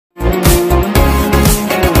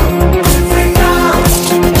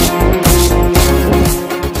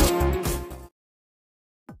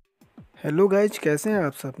Hello guys, कैसे हैं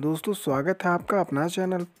आप सब। दोस्तों स्वागत है आपका अपना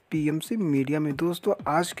चैनल पीएमसी मीडिया में। दोस्तों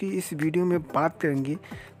आज की इस वीडियो में बात करेंगे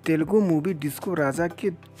तेलुगु मूवी डिस्को राजा के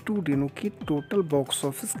 2 दिनों की टोटल बॉक्स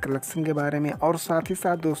ऑफिस कलेक्शन के बारे में, और साथ ही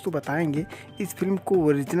साथ दोस्तों बताएंगे इस फिल्म को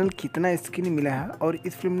ओरिजिनल कितना स्क्रीन मिला है और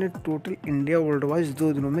इस फिल्म ने टोटल इंडिया वर्ल्ड वाइज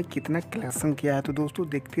 2 दिनों में कितना कलेक्शन किया है। तो दोस्तों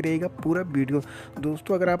देखते रहिएगा पूरा वीडियो।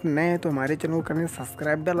 दोस्तों अगर आप नए हैं तो हमारे चैनल को करें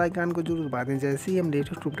सब्सक्राइब, बेल आइकन को जरूर दबा दें, जैसे ही हम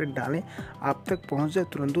लेटेस्ट अपडेट डालें आप तक पहुँच जाए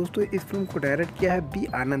तुरंत। दोस्तों इस फिल्म को डायरेक्ट किया है बी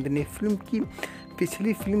आनंद ने। फिल्म की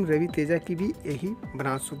पिछली फिल्म रवि तेजा की भी यही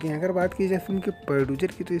बना चुके हैं। अगर बात की जाए फिल्म के प्रोड्यूसर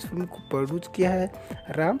की तो इस फिल्म को प्रोड्यूस किया है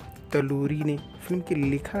राम तलूरी ने। फिल्म की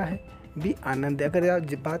लिखा है बी आनंद। अगर आप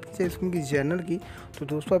बात की जाए इस फिल्म की जर्नल की तो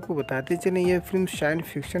दोस्तों आपको बताते चलें यह फिल्म साइंस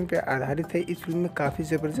फिक्शन पर आधारित है। इस फिल्म में काफ़ी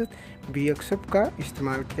ज़बरदस्त वीएफएक्स का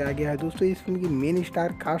इस्तेमाल किया गया है। दोस्तों इस फिल्म की मेन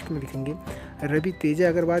स्टार कास्ट में दिखेंगे रवि तेजा।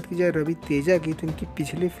 अगर बात की जाए रवि तेजा की तो इनकी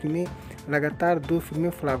पिछली फिल्में लगातार 2 फिल्में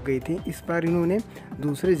फ्लॉप गई थी। इस बार इन्होंने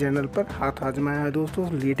दूसरे जर्नल पर हाथ आजमाया है।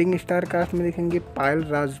 दोस्तों लीडिंग स्टार कास्ट में देखेंगे पायल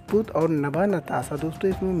राजपूत और नभा नताशा। दोस्तों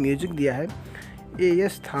इसमें म्यूजिक दिया है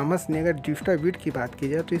एएस थॉमस ने। अगर डिस्ट्रीब्यूट की बात की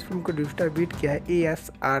जाए तो इस फिल्म को डिस्ट्रीब्यूट किया है एएस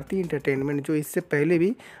आरती एंटरटेनमेंट, जो इससे पहले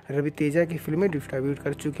भी रवि तेजा की फिल्में डिस्ट्रीब्यूट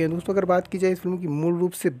कर चुके हैं। दोस्तों अगर बात की जाए इस फिल्म की मूल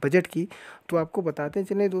रूप से बजट की तो आपको बताते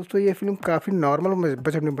चलें दोस्तों ये फिल्म काफ़ी नॉर्मल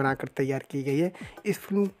बजट में बनाकर तैयार की गई है। इस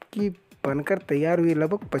फिल्म की बनकर तैयार हुई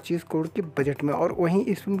लगभग 25 करोड़ के बजट में, और वहीं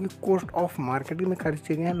इस फिल्म की कॉस्ट ऑफ मार्केटिंग में खर्च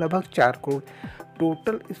किए गए हैं लगभग 4 करोड़।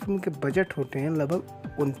 टोटल इस फिल्म के बजट होते हैं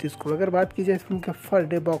लगभग 29 करोड़। अगर बात की जाए इस फिल्म के first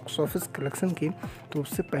day box office collection की तो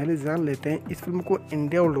उससे पहले जान लेते हैं इस फिल्म को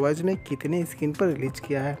इंडिया वर्ल्ड वाइड ने कितने स्क्रीन पर रिलीज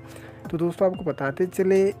किया है। तो दोस्तों आपको बताते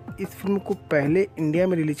चले इस फिल्म को पहले इंडिया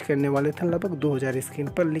में रिलीज करने वाले थे लगभग 2000 स्क्रीन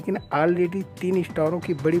पर, लेकिन ऑलरेडी 3 स्टारों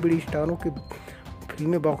की बड़ी स्टारों की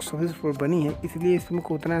फिल्में बॉक्स ऑफिस पर बनी है, इसलिए इस फिल्म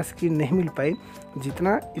को उतना स्क्रीन नहीं मिल पाई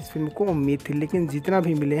जितना इस फिल्म को उम्मीद थी। लेकिन जितना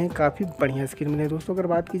भी मिले हैं काफ़ी बढ़िया स्क्रीन मिले हैं। दोस्तों अगर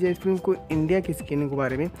बात की जाए इस फिल्म को इंडिया की स्क्रीनिंग के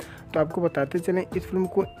बारे में तो आपको बताते चलें इस फिल्म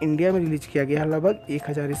को इंडिया में रिलीज किया गया है लगभग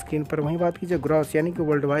 1000 स्क्रीन पर। वहीं बात की जाए ग्रॉस यानी कि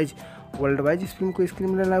वर्ल्ड वाइज इस फिल्म को स्क्रीन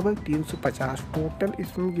मिला लगभग 350। टोटल इस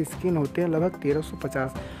फिल्म की स्क्रीन होते हैं लगभग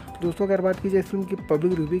 1350। दोस्तों अगर बात की जाए इस फिल्म की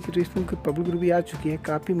पब्लिक रिव्यू की तो इस फिल्म की पब्लिक रिव्यू आ चुकी है।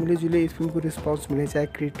 काफ़ी मिले जुले इस फिल्म को रिस्पांस मिले, चाहे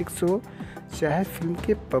क्रिटिक्स हो चाहे फिल्म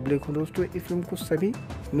के पब्लिक हो। दोस्तों इस फिल्म को सभी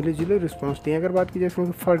मिले जुले रिस्पांस दिए। अगर बात की जाए इस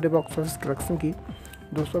फिल्म की first day box office collection की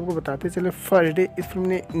दोस्तों आपको बताते चले फर्स्ट डे इस फिल्म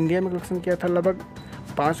ने इंडिया में कलेक्शन किया था लगभग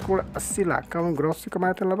 5 करोड़ 80 लाख का। वहीं ग्रॉस से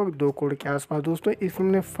कमाया था लगभग 2 करोड़ के आसपास। दोस्तों इस फिल्म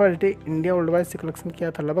ने first day India world wide से कलेक्शन किया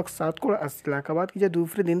था लगभग 7 करोड़ 80 लाख का। बात की जाए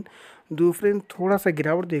दूसरे दिन थोड़ा सा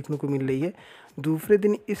गिरावट देखने को मिल रही है। दूसरे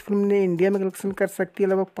दिन इस फिल्म ने इंडिया में कलेक्शन कर सकती है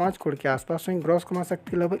लगभग 5 करोड़ के आसपास, वहीं ग्रॉस कमा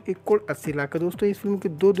सकती है लगभग 1 करोड़ 80 लाख का। दोस्तों इस फिल्म के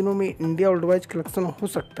 2 दिनों में इंडिया वर्ल्ड वाइड कलेक्शन हो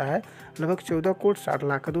सकता है लगभग 14 करोड़ 60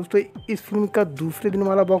 लाख का। दोस्तों इस फिल्म का दूसरे दिन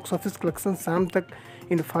वाला बॉक्स ऑफिस कलेक्शन शाम तक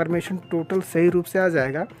इन्फॉर्मेशन टोटल सही रूप से आ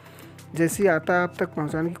जाएगा। जैसे ही आता है आप तक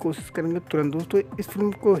पहुंचाने की कोशिश करेंगे तुरंत। दोस्तों इस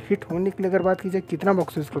फिल्म को हिट होने के लिए अगर बात की जाए कितना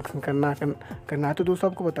बॉक्स ऑफिस कलेक्शन करना है तो दोस्तों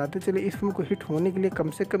आपको बताते चले इस फिल्म को हिट होने के लिए कम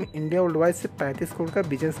से कम इंडिया वर्ल्ड वाइड से 35 करोड़ का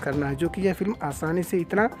बिजनेस करना है, जो कि यह फिल्म आसानी से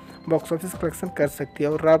इतना बॉक्स ऑफिस कलेक्शन कर सकती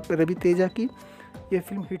है। और रवि तेजा की यह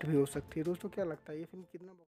फिल्म हिट भी हो सकती है। दोस्तों क्या लगता है ये फिल्म कितना